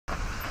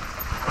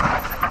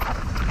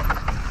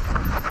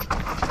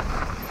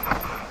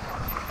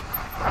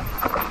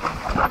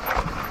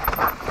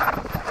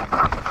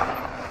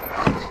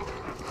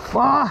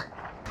Ah!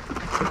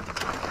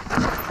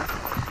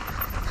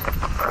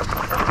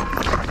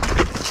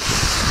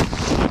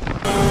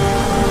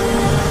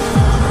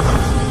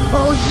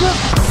 Oh shit!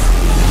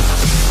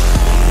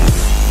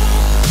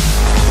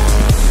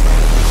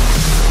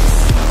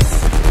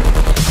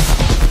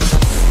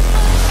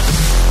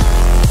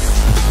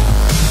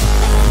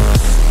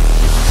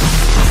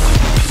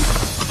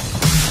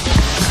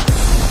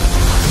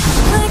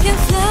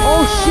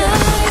 Oh shit!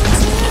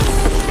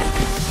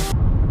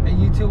 Hey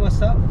YouTube, what's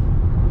up?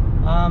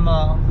 I'm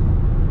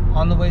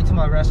on the way to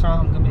my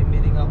restaurant. I'm gonna be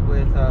meeting up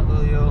with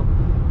Julio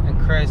and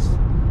Chris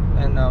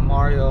and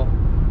Mario.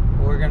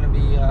 We're gonna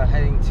be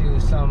heading to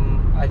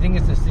some, I think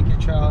it's a secret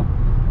trail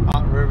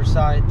out in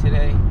Riverside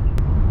today.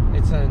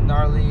 It's a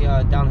gnarly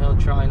downhill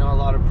trail. I know a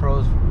lot of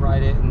pros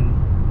ride it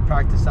and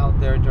practice out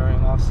there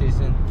during off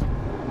season.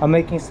 I'm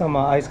making some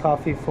iced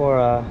coffee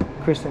for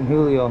Chris and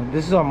Julio.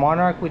 This is our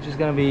Monarch, which is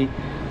gonna be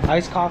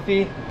iced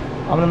coffee.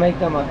 I'm gonna make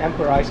them an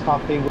Emperor iced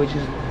coffee, which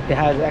is, it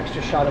has an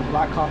extra shot of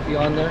black coffee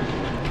on there.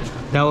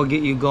 That will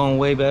get you going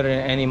way better than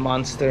any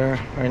Monster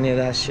or any of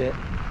that shit.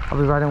 I'll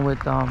be riding with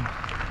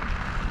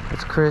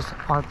it's Chris,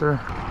 Arthur,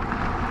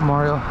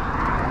 Mario,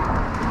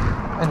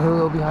 and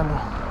Julio behind me.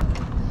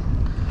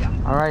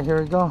 Yeah. All right,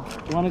 here we go.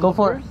 You wanna go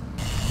for it?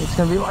 It's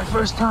gonna be my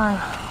first time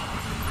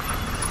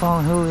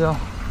following Julio.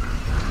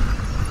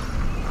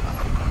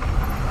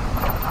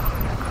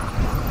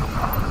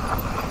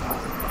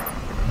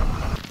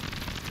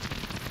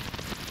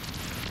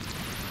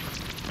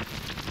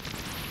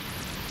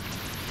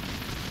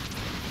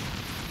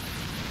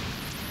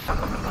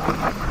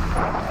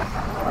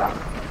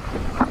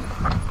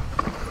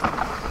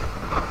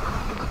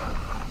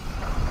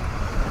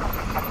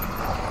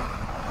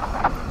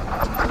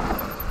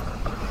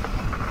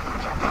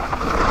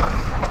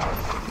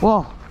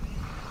 Whoa,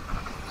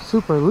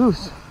 super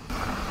loose.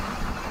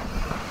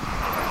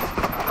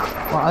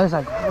 Wow, that's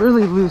like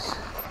really loose.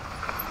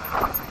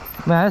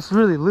 Man, that's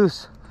really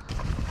loose.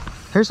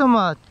 Here's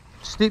some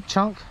steep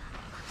chunk.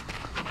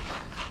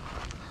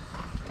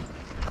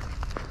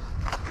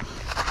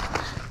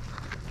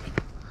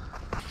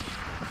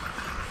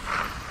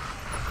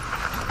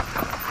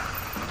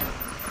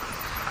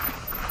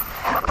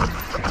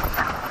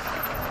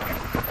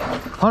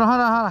 Hold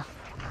on.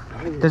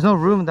 There's no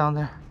room down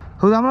there.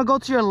 I'm gonna go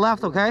to your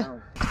left, okay?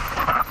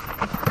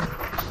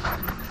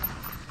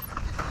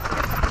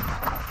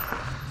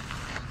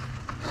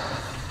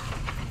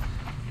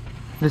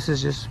 This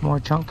is just more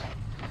chunk.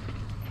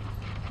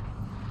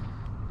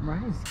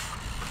 Nice.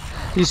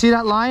 Do you see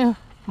that line,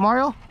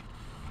 Mario?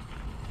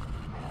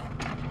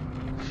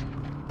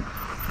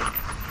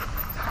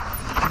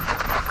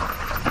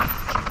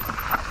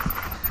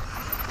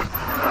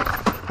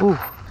 Ooh.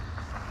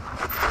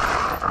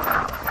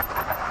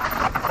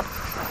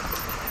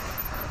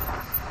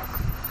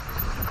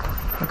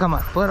 I got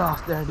my foot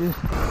off there, dude.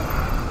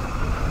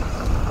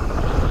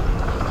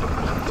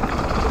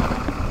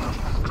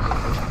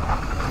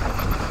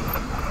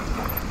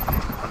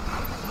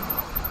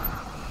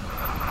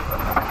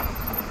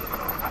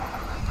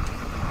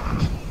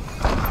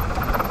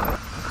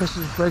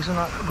 Chris's brakes are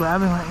not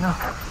grabbing right now.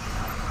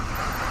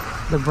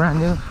 They're brand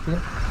new.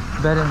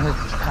 Bed in his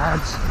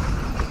pads.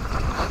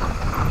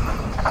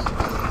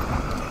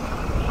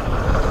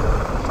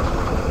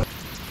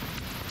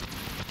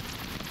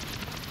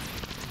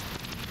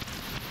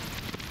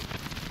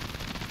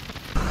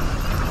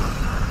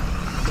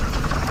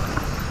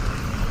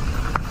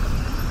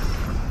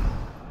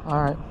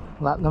 All right,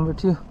 lap number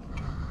 2.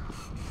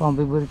 Following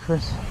Big Booty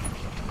Chris.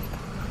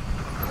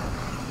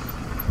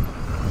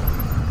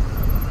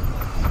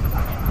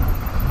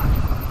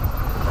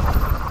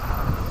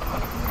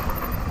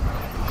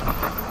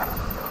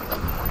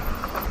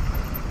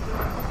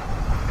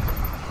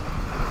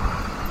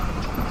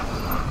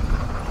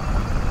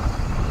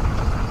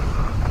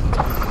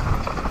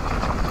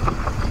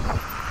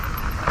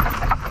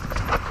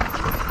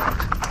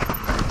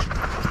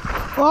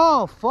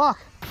 Oh, fuck.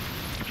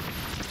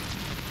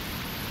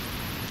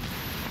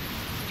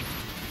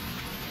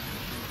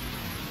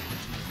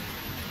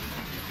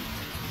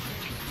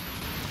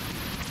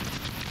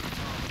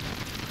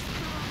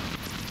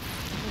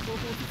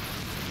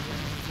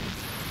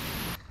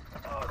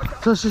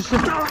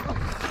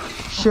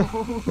 Shit.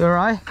 You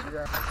alright?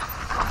 Yeah.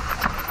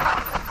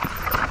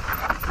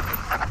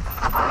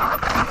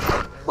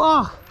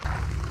 Oh,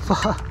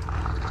 fuck.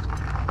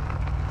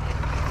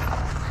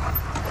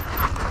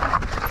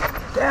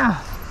 Damn.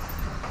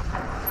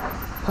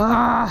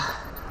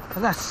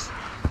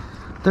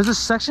 There's a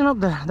section up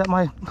there that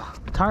my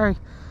tire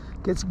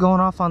gets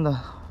going off on the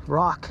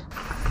rock.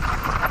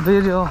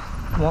 Video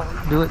won't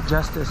do it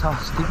justice how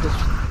steep this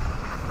is.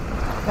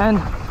 And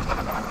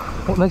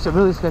what makes it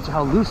really sketchy,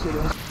 how loose it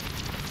is.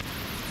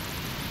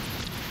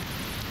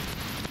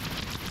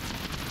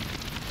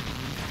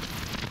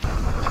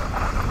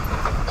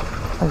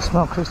 I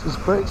smell Chris's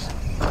brakes.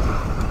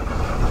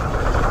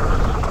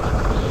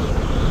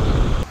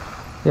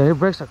 Yeah, your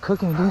brakes are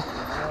cooking, dude.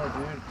 Yeah,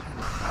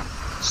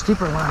 dude.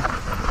 Steeper line.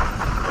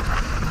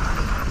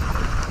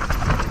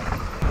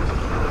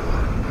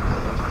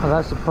 Oh,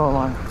 that's the pro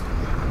line.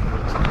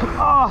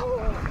 Oh,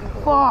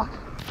 fuck.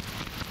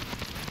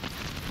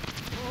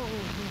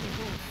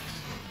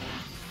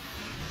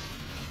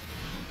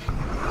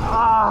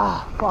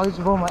 Ah, fuck, I just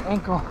rolled my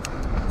ankle.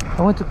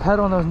 I went to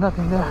pedal and there was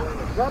nothing there.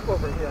 Drop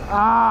over here.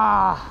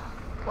 Ah,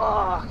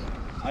 fuck.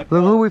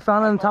 Look who we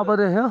found on the top of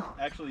the hill.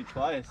 Actually,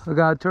 twice. We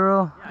got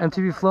Turo,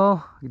 MTB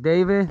Flow,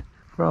 David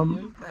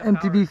from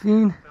MTB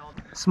Fiend.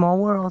 Small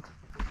world.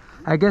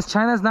 I guess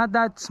China's not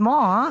that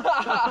small,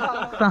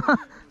 huh?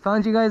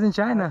 Found you guys in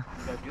China.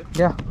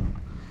 Yeah.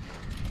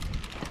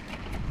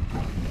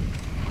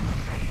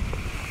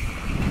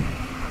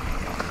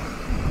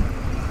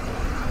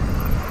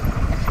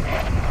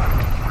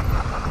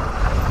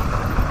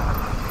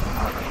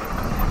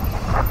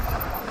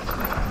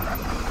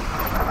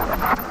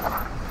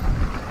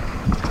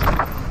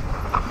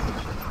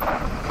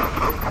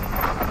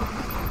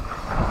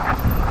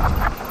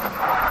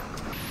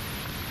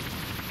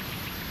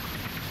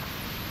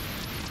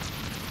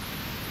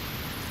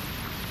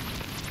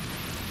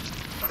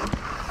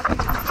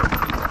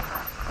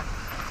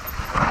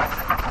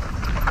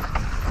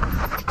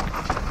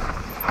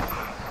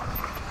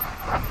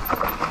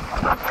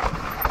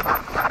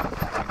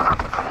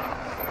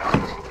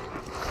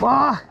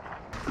 Fuck!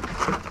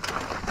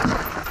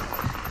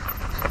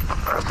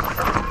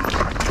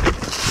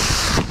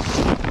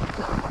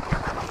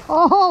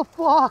 Oh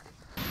fuck!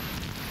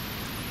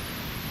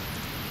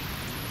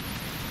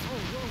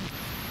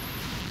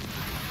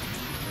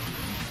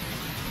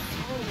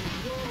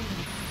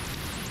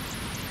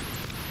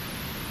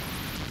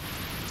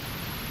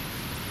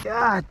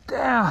 God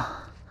damn!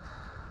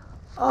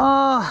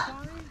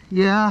 Oh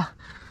yeah!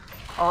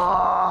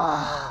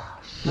 Oh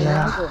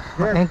yeah!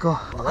 My ankle.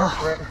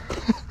 Oh.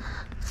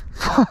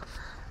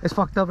 It's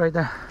fucked up right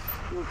there.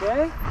 You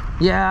okay?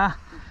 Yeah.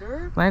 You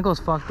sure? My ankle's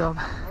fucked up.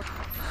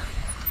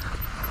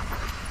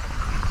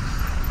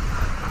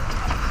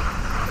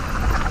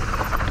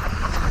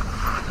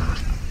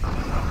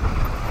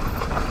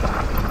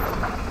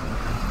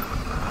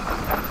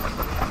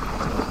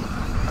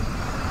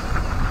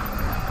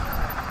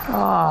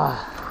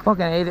 Oh,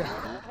 fucking ate it.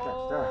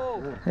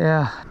 Oh.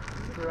 Yeah.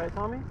 You right,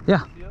 Tommy?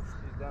 Yeah. He's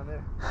down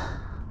there.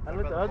 I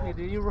looked ugly,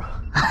 dude. You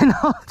I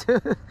know,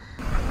 dude.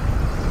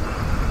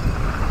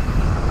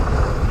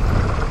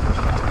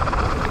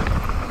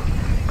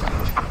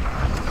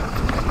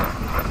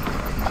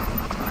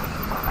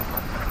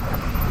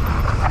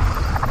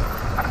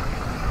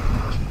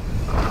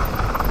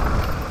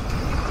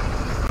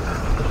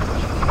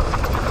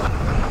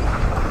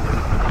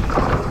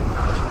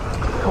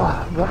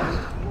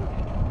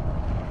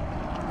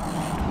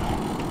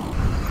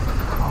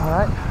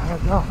 Alright,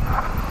 let's go.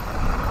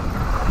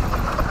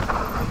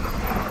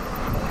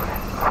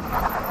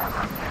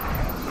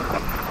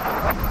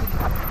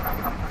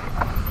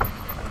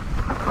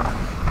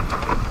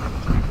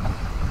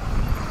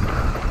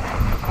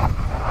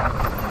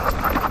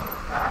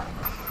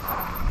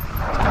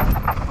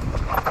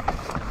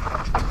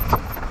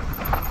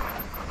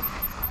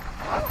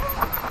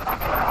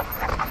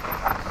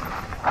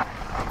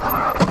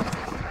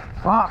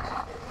 Fuck.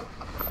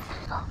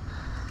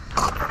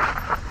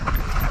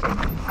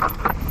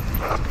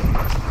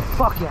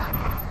 Fuck yeah.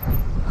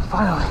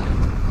 Finally.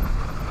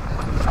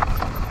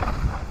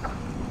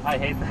 I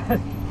hate that.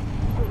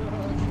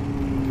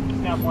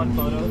 Snap one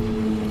photo.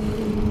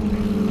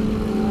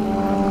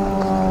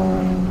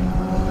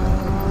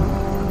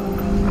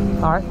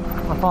 Alright,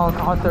 I'm following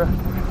Arthur.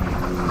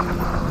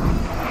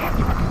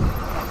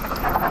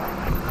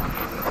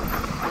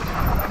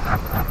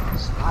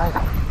 Slide.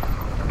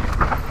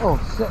 Oh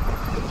shit.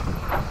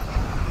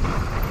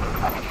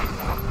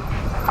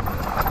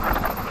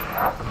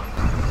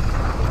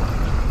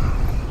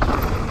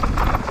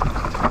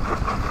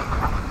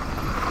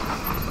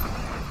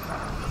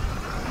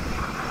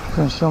 He's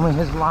gonna show me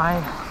his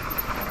line.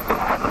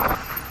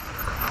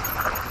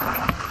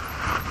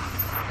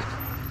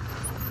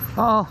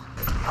 Uh oh.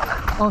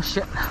 Oh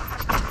shit.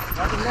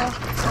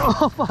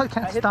 Oh fuck, I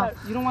can't stop.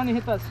 You don't want to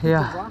hit that stupid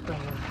rock right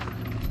here.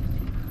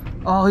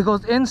 Oh, he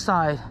goes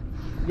inside.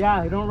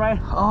 Yeah, you don't ride.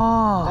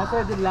 Oh. That's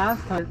what I did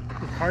last time.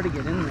 It's hard to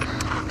get in there.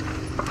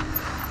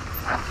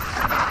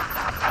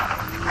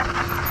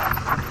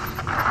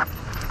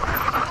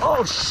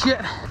 Oh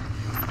shit.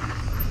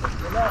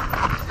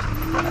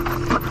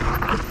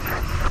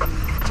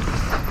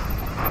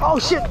 Oh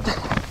shit.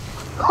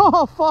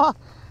 Oh fuck.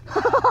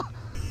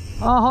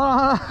 Oh, hold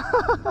on,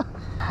 hold on.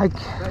 Right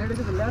here to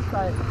the left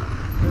side.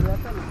 The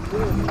left side is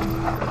good.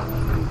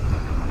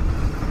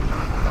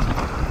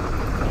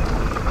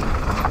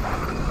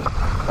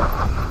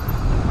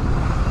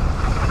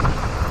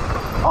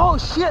 Oh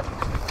shit.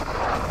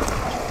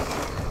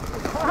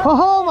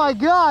 Oh my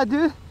god,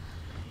 dude.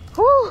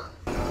 Woo.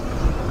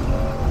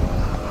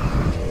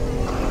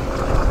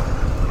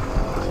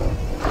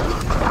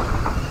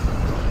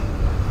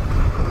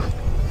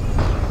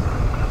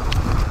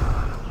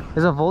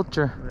 There's a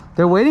vulture.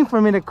 They're waiting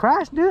for me to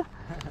crash, dude.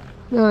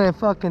 They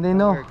fucking, they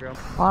know.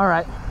 All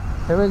right,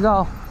 here we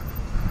go.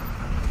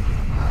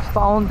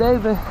 Following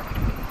David.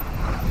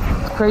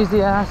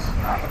 crazy ass.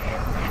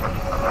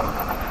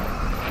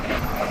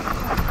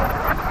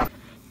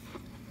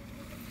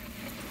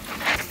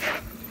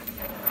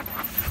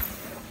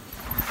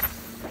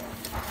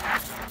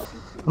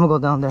 I'm gonna go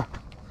down there.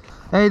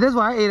 Hey, this is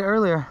why I ate it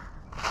earlier.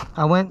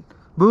 I went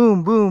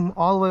boom, boom,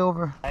 all the way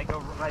over. I go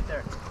right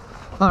there.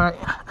 All right.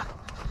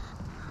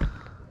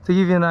 To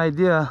give you an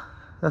idea,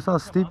 that's how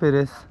steep it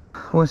is.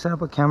 I'm gonna set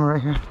up a camera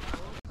right here.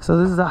 So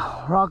this is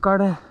a rock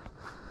garden,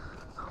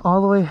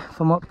 all the way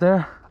from up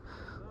there.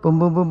 Boom,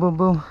 boom, boom, boom,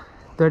 boom.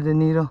 There's the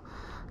needle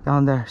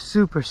down there.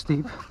 Super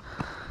steep.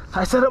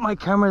 I set up my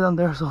camera down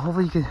there, so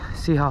hopefully you can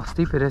see how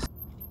steep it is.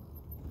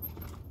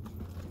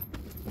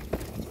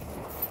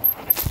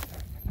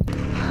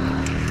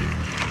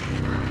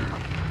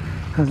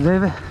 That's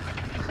David.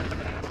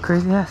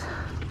 Crazy ass.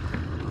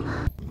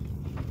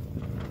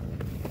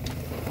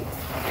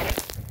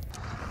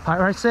 All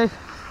right, safe.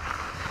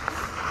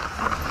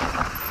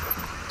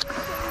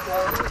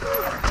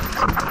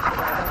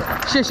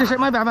 Shit,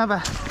 my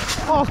bad.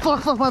 Oh,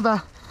 fuck, my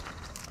bad.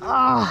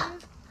 Ah,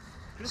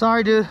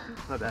 sorry, dude.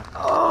 My bad.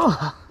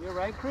 Oh. You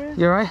alright, Chris?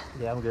 You alright?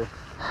 Yeah, I'm good.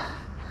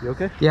 You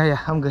okay? Yeah,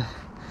 I'm good.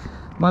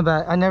 My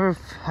bad. I never.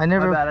 My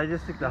bad. I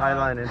just took the high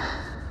line in.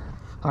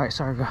 All right,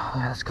 sorry, girl.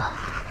 Yeah, let's go.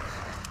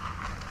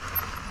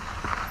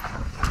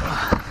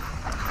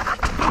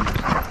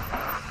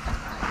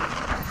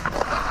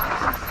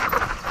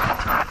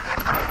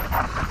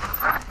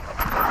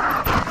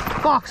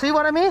 Fuck, see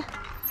what I mean?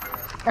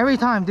 Every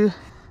time, dude.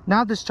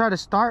 Now just try to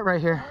start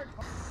right here.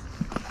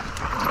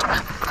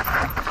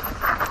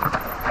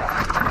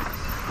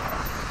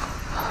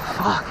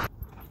 Fuck.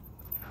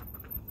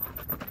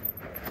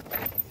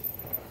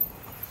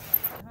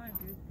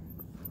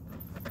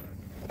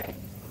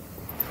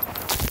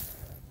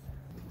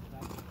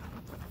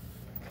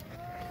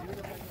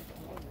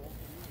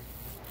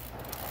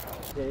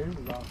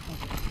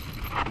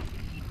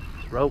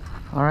 Rope.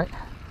 All right.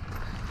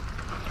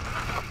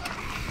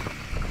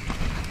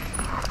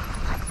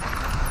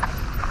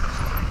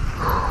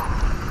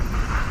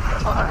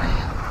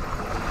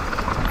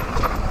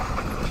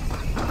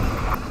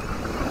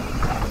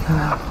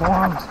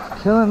 Forearms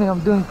killing me. I'm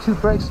doing two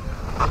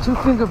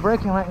finger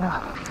braking right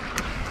now.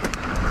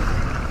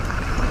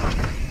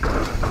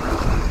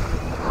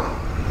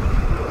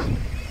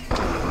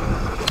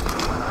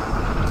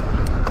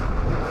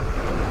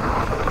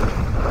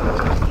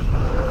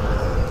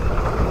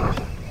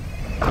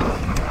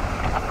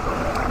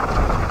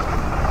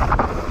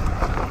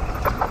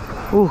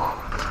 Ooh.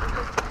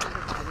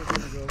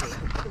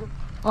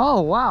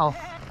 Oh wow,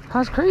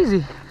 that's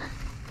crazy.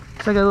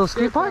 It's like a little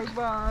skate park.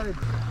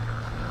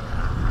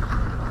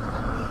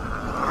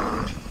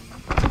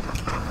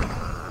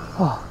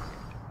 Oh.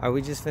 Alright,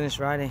 we just finished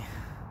riding.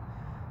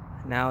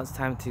 Now it's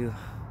time to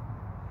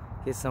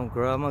get some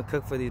grub. I'm gonna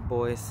cook for these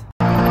boys.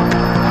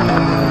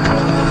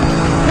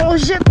 Oh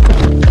shit!